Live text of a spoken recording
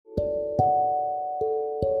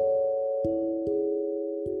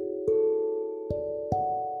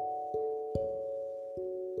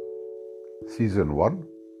Season 1,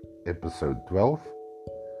 Episode 12,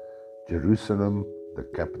 Jerusalem, the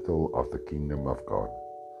Capital of the Kingdom of God,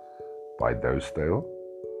 by Dosedale.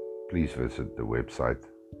 Please visit the website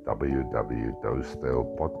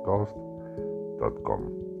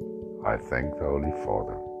www.dosedalepodcast.com. I thank the Holy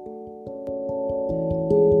Father.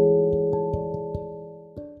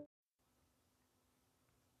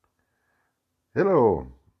 Hello,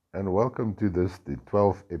 and welcome to the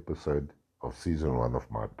 12th episode of Season 1 of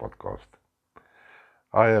my podcast.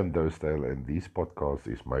 I am Dosedale, and this podcast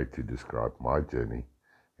is made to describe my journey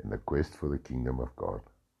in the quest for the Kingdom of God.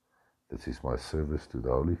 This is my service to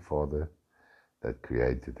the Holy Father that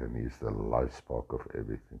created and is the life spark of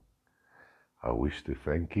everything. I wish to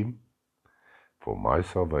thank Him for my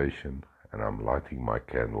salvation, and I'm lighting my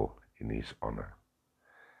candle in His honor.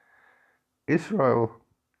 Israel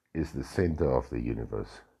is the center of the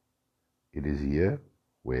universe. It is here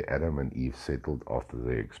where Adam and Eve settled after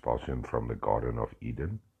their expulsion from the Garden of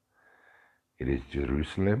Eden. It is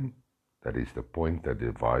Jerusalem that is the point that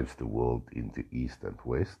divides the world into East and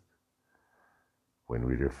West. When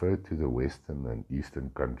we refer to the Western and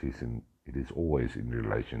Eastern countries, it is always in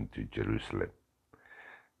relation to Jerusalem.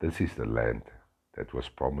 This is the land that was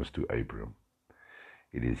promised to Abram.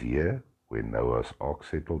 It is here where Noah's ark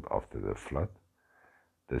settled after the flood.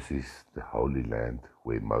 This is the Holy Land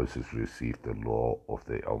where Moses received the law of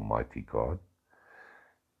the Almighty God.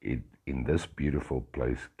 In this beautiful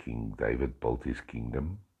place, King David built his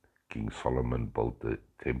kingdom. King Solomon built the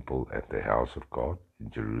temple and the house of God in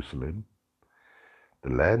Jerusalem.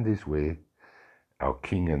 The land is where our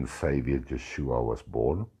King and Savior Yeshua was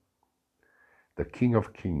born. The King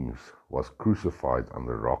of Kings was crucified on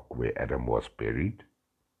the rock where Adam was buried.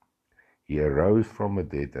 He arose from the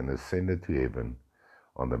dead and ascended to heaven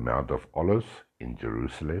on the Mount of Olives in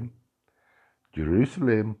Jerusalem.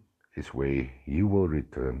 Jerusalem is where He will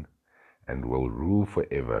return and will rule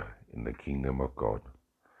forever in the kingdom of God.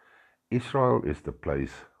 Israel is the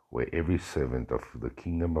place where every servant of the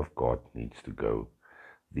kingdom of God needs to go.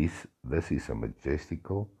 This is a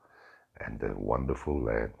majestical and a wonderful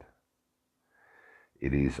land.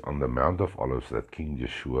 It is on the Mount of Olives that King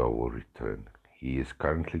Yeshua will return. He is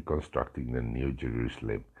currently constructing the New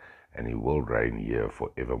Jerusalem, and He will reign here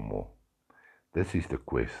forevermore. This is the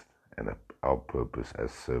quest and our purpose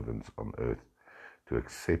as servants on earth, to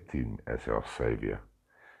accept Him as our Savior,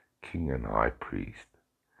 King and High Priest.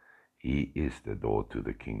 He is the door to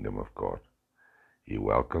the kingdom of God. He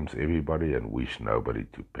welcomes everybody and wishes nobody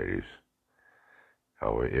to perish.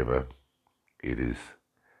 However, it is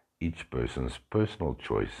each person's personal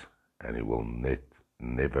choice, and He will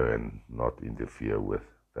never and not interfere with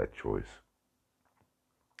that choice.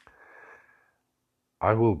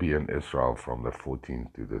 I will be in Israel from the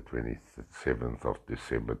 14th to the 27th of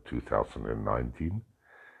December 2019,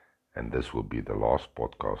 and this will be the last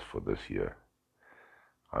podcast for this year.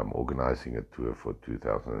 I'm organizing a tour for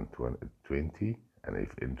 2020, and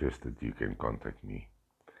if interested, you can contact me.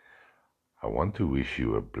 I want to wish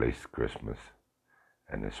you a blessed Christmas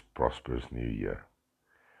and a prosperous New Year.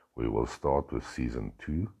 We will start with Season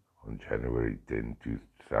 2 on January 10,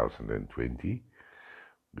 2020.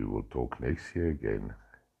 We will talk next year again.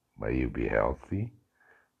 May you be healthy,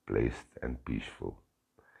 blessed, and peaceful.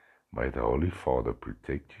 May the Holy Father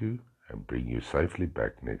protect you and bring you safely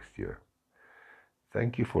back next year.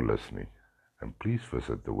 Thank you for listening, and please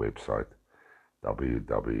visit the website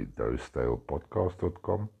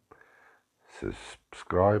www.dosedalepodcast.com.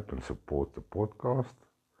 Subscribe and support the podcast.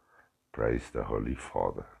 Praise the Holy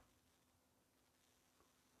Father.